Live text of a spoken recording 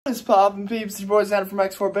What's poppin', peeps? It's your boy Xander from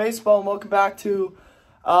X4 Baseball, and welcome back to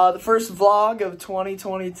the first vlog of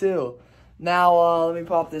 2022. Now, let me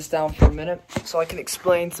pop this down for a minute so I can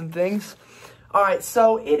explain some things. Alright,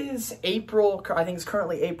 so it is April, I think it's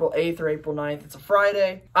currently April 8th or April 9th. It's a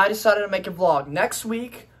Friday. I decided to make a vlog. Next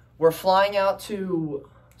week, we're flying out to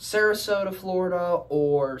Sarasota, Florida,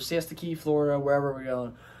 or Siesta Key, Florida, wherever we're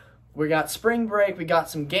going. We got spring break, we got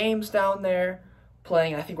some games down there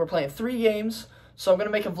playing. I think we're playing 3 games. So I'm going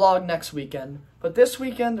to make a vlog next weekend. But this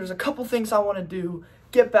weekend, there's a couple things I want to do,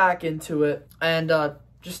 get back into it, and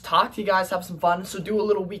just talk to you guys, have some fun. So do a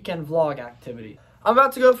little weekend vlog activity. I'm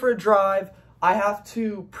about to go for a drive. I have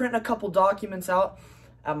to print a couple documents out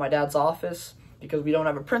at my dad's office because we don't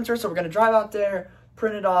have a printer. So we're going to drive out there,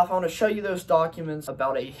 print it off. I want to show you those documents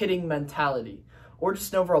about a hitting mentality or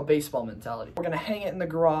just an overall baseball mentality. We're going to hang it in the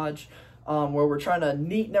garage where we're trying to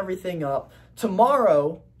neaten everything up.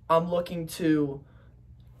 Tomorrow, I'm looking to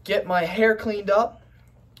get my hair cleaned up.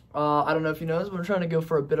 I don't know if you know this, but I'm trying to go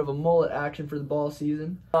for a bit of a mullet action for the ball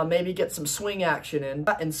season. Maybe get some swing action in.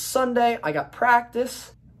 And Sunday, I got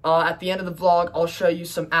practice. At the end of the vlog, I'll show you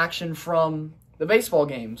some action from the baseball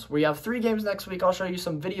games. We have 3 games next week. I'll show you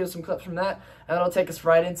some videos, some clips from that, and that'll take us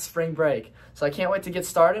right into spring break. So I can't wait to get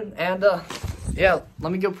started, and yeah,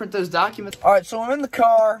 let me go print those documents. All right, so I'm in the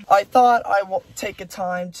car. I thought I will take a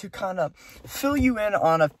time to kind of fill you in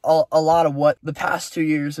on a lot of what the past 2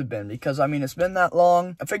 years have been, because, I mean, it's been that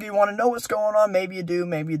long. I figure you want to know what's going on. Maybe you do,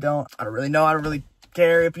 maybe you don't. I don't really know. I don't really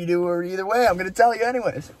care if you do or either way. I'm going to tell you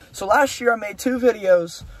anyways. So last year I made 2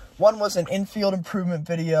 videos. One was an infield improvement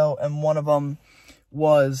video, and one of them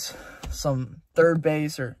was some third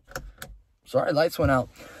base or, sorry, lights went out.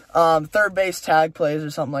 Third base tag plays or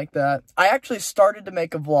something like that. I actually started to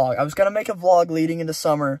make a vlog. I was going to make a vlog leading into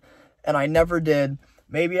summer, and I never did.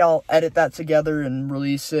 Maybe I'll edit that together and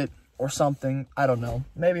release it or something. I don't know.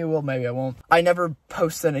 Maybe I will, maybe I won't. I never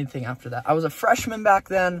posted anything after that. I was a freshman back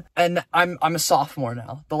then, and I'm a sophomore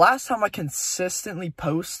now. The last time I consistently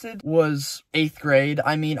posted was 8th grade.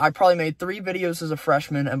 I mean, I probably made 3 videos as a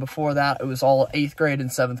freshman, and before that, it was all 8th grade and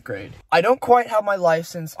 7th grade. I don't quite have my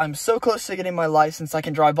license. I'm so close to getting my license. I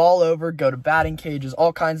can drive all over, go to batting cages,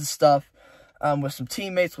 all kinds of stuff. With some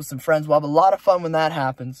teammates, with some friends. We'll have a lot of fun when that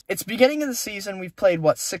happens. It's beginning of the season. We've played,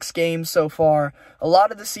 what, 6 games so far. A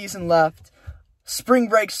lot of the season left. Spring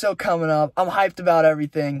break's still coming up. I'm hyped about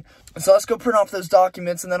everything. So let's go print off those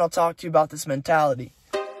documents, and then I'll talk to you about this mentality.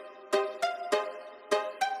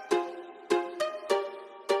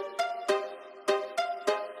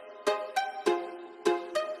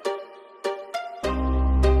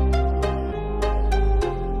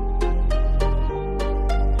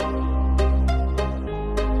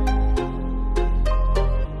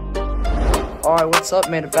 Alright, what's up?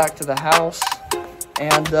 Made it back to the house,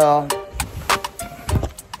 and,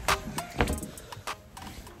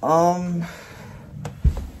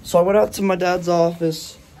 so I went out to my dad's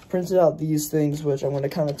office, printed out these things, which I'm going to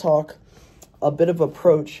kind of talk a bit of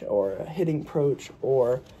approach, or a hitting approach,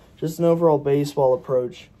 or just an overall baseball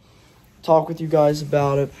approach, talk with you guys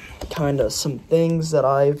about it, kind of some things that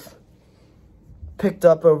I've picked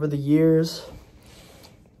up over the years,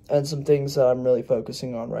 and some things that I'm really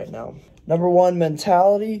focusing on right now. Number 1,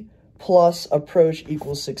 mentality plus approach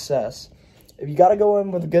equals success. If you got to go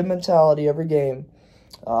in with a good mentality every game,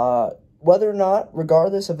 whether or not,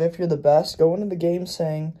 regardless of if you're the best, go into the game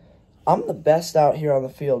saying, I'm the best out here on the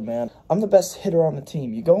field, man. I'm the best hitter on the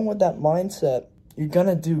team. You go in with that mindset, you're going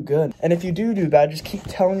to do good. And if you do bad, just keep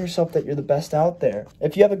telling yourself that you're the best out there.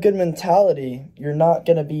 If you have a good mentality, you're not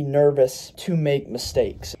going to be nervous to make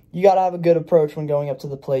mistakes. You got to have a good approach when going up to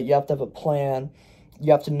the plate. You have to have a plan.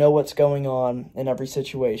 You have to know what's going on in every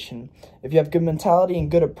situation. If you have good mentality and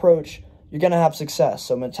good approach, you're going to have success.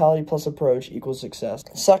 So mentality plus approach equals success.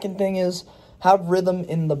 Second thing is, have rhythm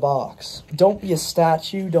in the box. Don't be a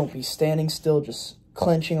statue. Don't be standing still, just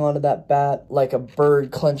clenching onto that bat like a bird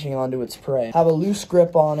clenching onto its prey. Have a loose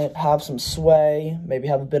grip on it. Have some sway. Maybe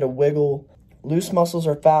have a bit of wiggle. Loose muscles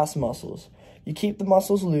are fast muscles. You keep the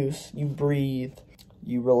muscles loose. You breathe.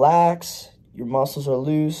 You relax. Your muscles are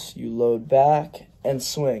loose. You load back and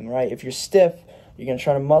swing, right? If you're stiff, you're going to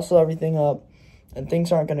try to muscle everything up, and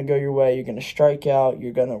things aren't going to go your way. You're going to strike out.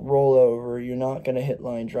 You're going to roll over. You're not going to hit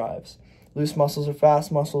line drives. Loose muscles are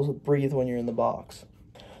fast muscles. Breathe when you're in the box.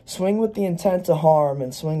 Swing with the intent to harm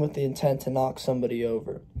and swing with the intent to knock somebody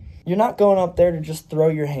over. You're not going up there to just throw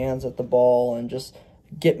your hands at the ball and just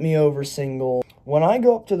get me over single. When I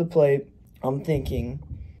go up to the plate, I'm thinking,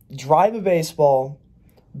 drive a baseball,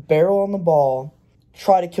 barrel on the ball,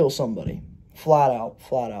 try to kill somebody. Flat out,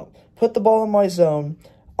 flat out. Put the ball in my zone.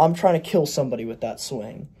 I'm trying to kill somebody with that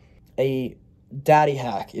swing. A daddy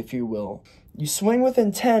hack, if you will. You swing with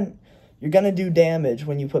intent, you're going to do damage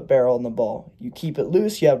when you put barrel on the ball. You keep it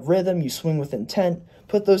loose, you have rhythm, you swing with intent.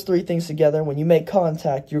 Put those three things together. When you make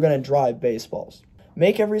contact, you're going to drive baseballs.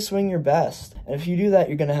 Make every swing your best. And if you do that,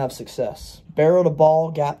 you're going to have success. Barrel to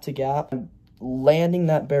ball, gap to gap, landing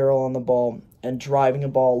that barrel on the ball and driving a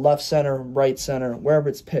ball left center, right center, wherever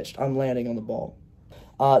it's pitched, I'm landing on the ball.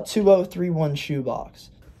 2-0, 3-1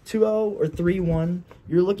 shoebox. 2-0 or 3-1,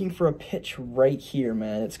 you're looking for a pitch right here,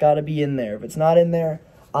 man. It's got to be in there. If it's not in there,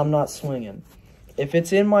 I'm not swinging. If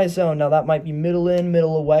it's in my zone, now that might be middle in,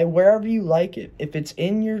 middle away, wherever you like it. If it's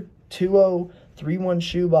in your 2-0, 3-1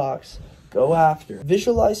 shoebox, go after.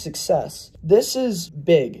 Visualize success. This is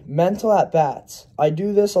big. Mental at-bats. I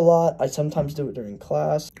do this a lot. I sometimes do it during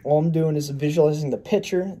class. All I'm doing is visualizing the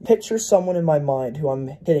pitcher. Picture someone in my mind who I'm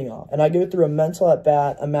hitting on. And I go through a mental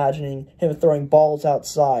at-bat, imagining him throwing balls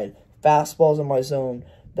outside, fastballs in my zone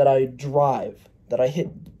that I drive, that I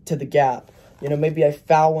hit to the gap. You know, maybe I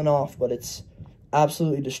foul one off, but it's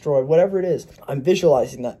absolutely destroyed. Whatever it is, I'm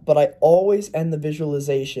visualizing that. But I always end the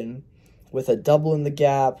visualization with a double in the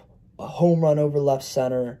gap, a home run over left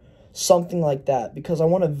center, something like that, because I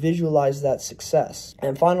want to visualize that success.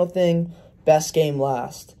 And final thing, best game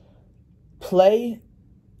last. Play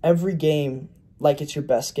every game like it's your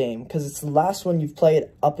best game, because it's the last one you've played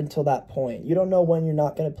up until that point. You don't know when you're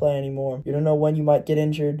not going to play anymore. You don't know when you might get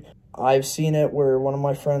injured. I've seen it where one of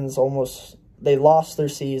my friends they lost their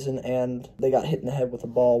season and they got hit in the head with a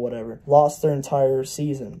ball, whatever. Lost their entire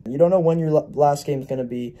season. You don't know when your last game is going to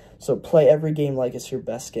be, so play every game like it's your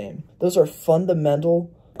best game. Those are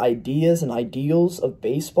fundamental ideas and ideals of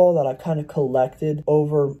baseball that I've kind of collected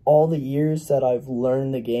over all the years that I've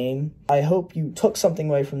learned the game. I hope you took something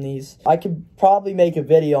away from these. I could probably make a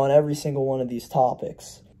video on every single one of these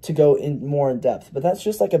topics to go in more in depth, but that's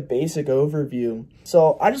just like a basic overview.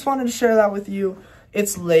 So I just wanted to share that with you.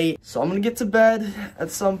 It's late, so I'm going to get to bed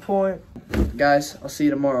at some point. Guys, I'll see you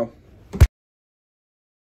tomorrow.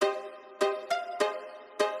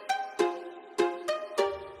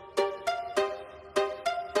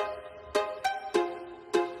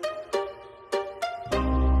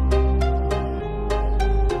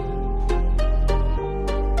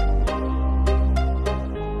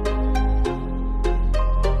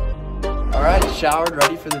 Alright, showered,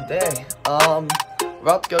 ready for the day. We're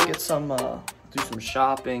about to go get some, do some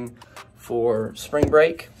shopping for spring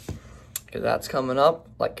break, because that's coming up,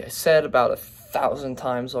 like I said about 1,000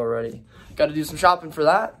 times already. Got to do some shopping for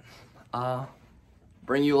that.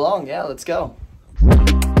 Bring you along. Yeah, let's go.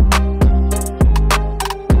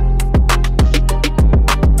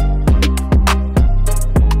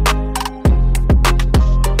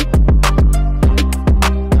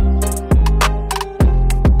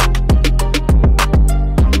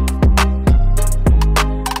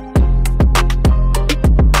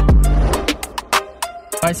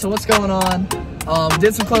 Alright, so what's going on?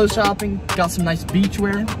 Did some clothes shopping, got some nice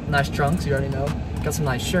beachwear, nice trunks, you already know. Got some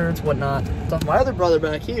nice shirts, whatnot. So my other brother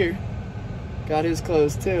back here got his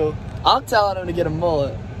clothes too. I'm telling him to get a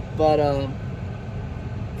mullet, but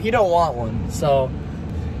he don't want one. So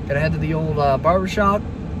gonna head to the old barber shop,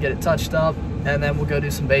 get it touched up, and then we'll go do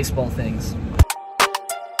some baseball things.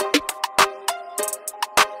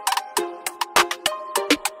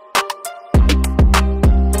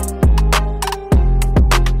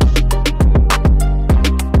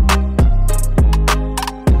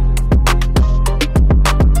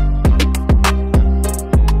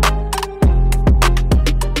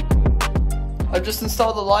 I've just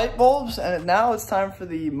installed the light bulbs, and now it's time for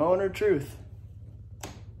the moment of truth.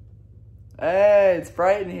 Hey, it's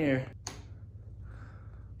bright in here.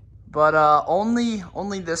 But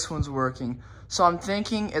only this one's working. So I'm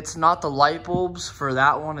thinking it's not the light bulbs for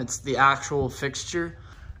that one, it's the actual fixture.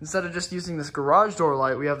 Instead of just using this garage door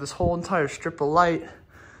light, we have this whole entire strip of light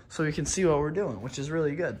so we can see what we're doing, which is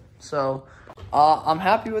really good. So I'm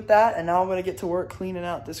happy with that, and now I'm gonna get to work cleaning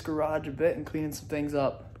out this garage a bit and cleaning some things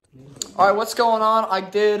up. All right, what's going on? I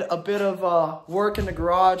did a bit of work in the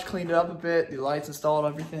garage, cleaned it up a bit, the lights installed,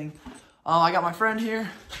 everything. I got my friend here.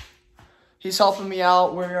 He's helping me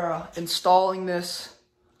out. We're installing this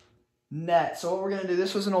net. So what we're gonna do,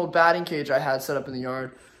 this was an old batting cage I had set up in the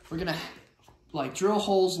yard. We're gonna like drill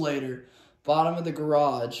holes later, bottom of the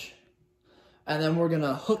garage, and then we're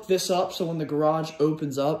gonna hook this up so when the garage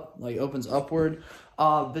opens up, like opens upward,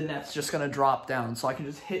 the net's just gonna drop down. So I can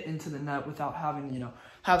just hit into the net without having, you know,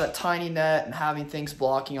 have that tiny net and having things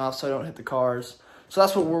blocking off so I don't hit the cars. So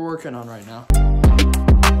that's what we're working on right now.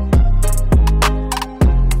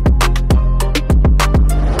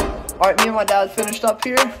 All right, me and my dad finished up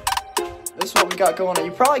here. This is what we got going on.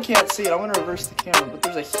 You probably can't see it. I'm gonna reverse the camera, but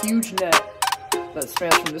there's a huge net that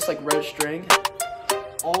spans from this like red string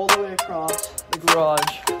all the way across the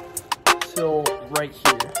garage till right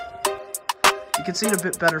here. You can see it a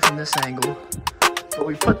bit better from this angle, but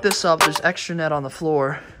we put this up. There's extra net on the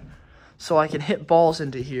floor so I can hit balls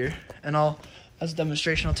into here. And as a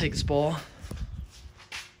demonstration, I'll take this ball.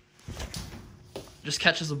 Just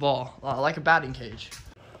catches the ball like a batting cage.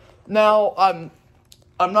 Now, I'm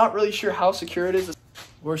not really sure how secure it is.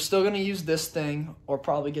 We're still gonna use this thing, or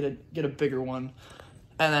probably get a bigger one,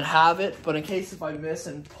 and then have it. But in case if I miss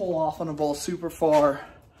and pull off on a ball super far,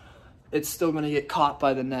 it's still gonna get caught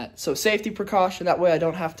by the net. So safety precaution. That way I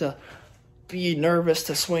don't have to be nervous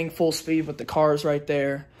to swing full speed with the cars right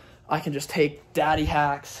there. I can just take daddy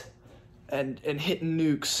hacks and hit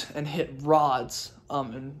nukes and hit rods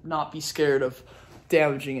and not be scared of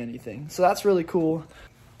damaging anything. So that's really cool.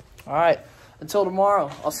 All right, until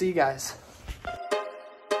tomorrow, I'll see you guys.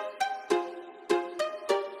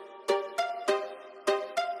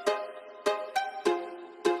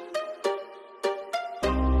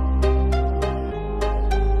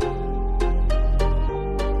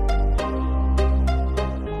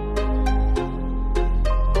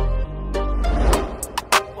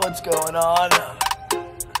 What's going on?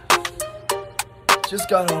 Just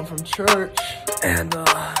got home from church and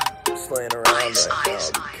just laying around right now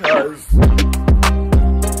because I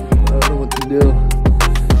don't know what to do.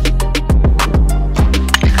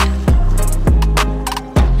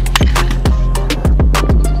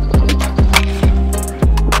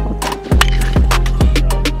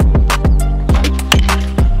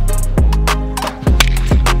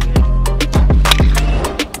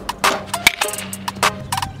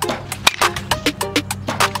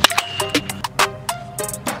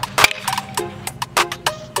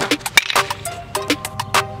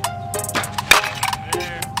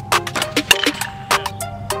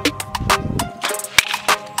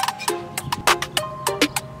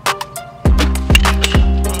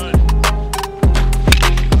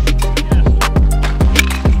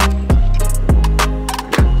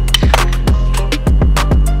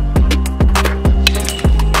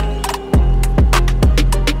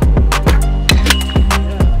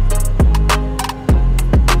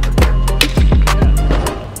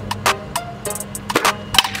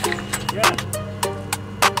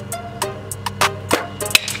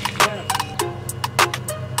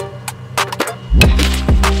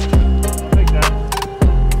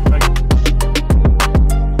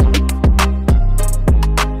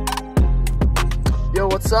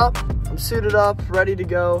 What's up? I'm suited up, ready to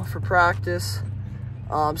go for practice.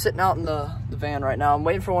 I'm sitting out in the van right now. I'm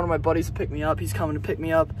waiting for one of my buddies to pick me up. He's coming to pick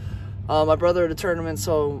me up. My brother at a tournament,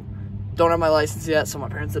 so don't have my license yet, so my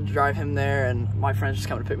parents had to drive him there, and my friend's just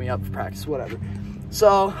coming to pick me up for practice, whatever.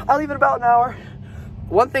 So I'll leave it about an hour.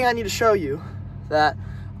 One thing I need to show you that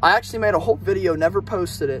I actually made a whole video, never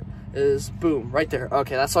posted it, is boom, right there.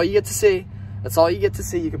 Okay, that's all you get to see. That's all you get to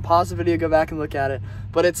see. You can pause the video, go back and look at it.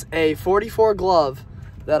 But it's a 44 glove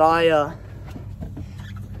that I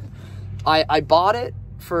bought it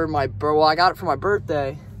for my, well, I got it for my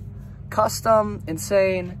birthday. Custom,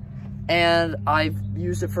 insane, and I've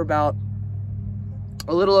used it for about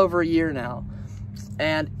a little over a year now.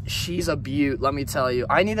 And she's a beaut, let me tell you.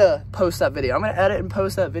 I need to post that video. I'm gonna edit and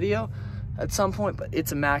post that video at some point, but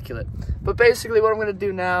it's immaculate. But basically what I'm gonna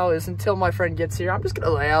do now is, until my friend gets here, I'm just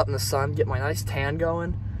gonna lay out in the sun, get my nice tan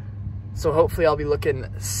going. So hopefully I'll be looking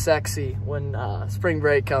sexy when spring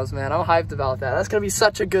break comes, man. I'm hyped about that. That's gonna be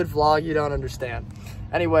such a good vlog, you don't understand.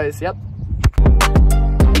 Anyways, yep.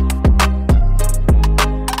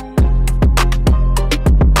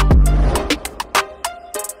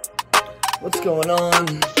 What's going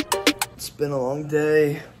on? It's been a long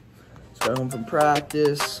day. Just got home from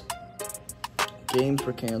practice. Games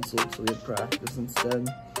were canceled, so we had practice instead.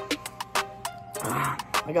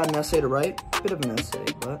 I got an essay to write. Bit of an essay,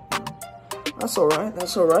 but that's alright.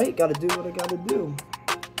 That's alright. Gotta do what I gotta do.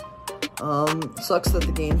 Sucks that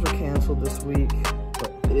the games were canceled this week,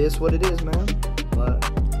 but it is what it is, man. But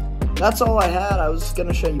that's all I had. I was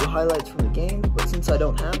gonna show you highlights from the games, but since I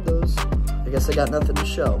don't have those, I guess I got nothing to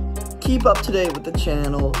show. Keep up to date with the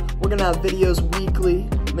channel. We're gonna have videos weekly,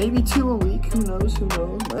 maybe 2 a week. Who knows? Who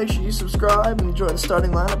knows? Make sure you subscribe and join the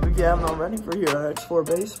starting lineup if you haven't already for here at X4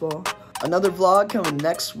 Baseball. Another vlog coming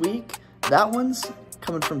next week. That one's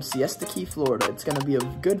coming from Siesta Key, Florida. It's gonna be a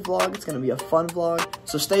good vlog. It's gonna be a fun vlog.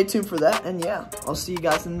 So stay tuned for that. And yeah, I'll see you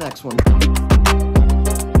guys in the next one.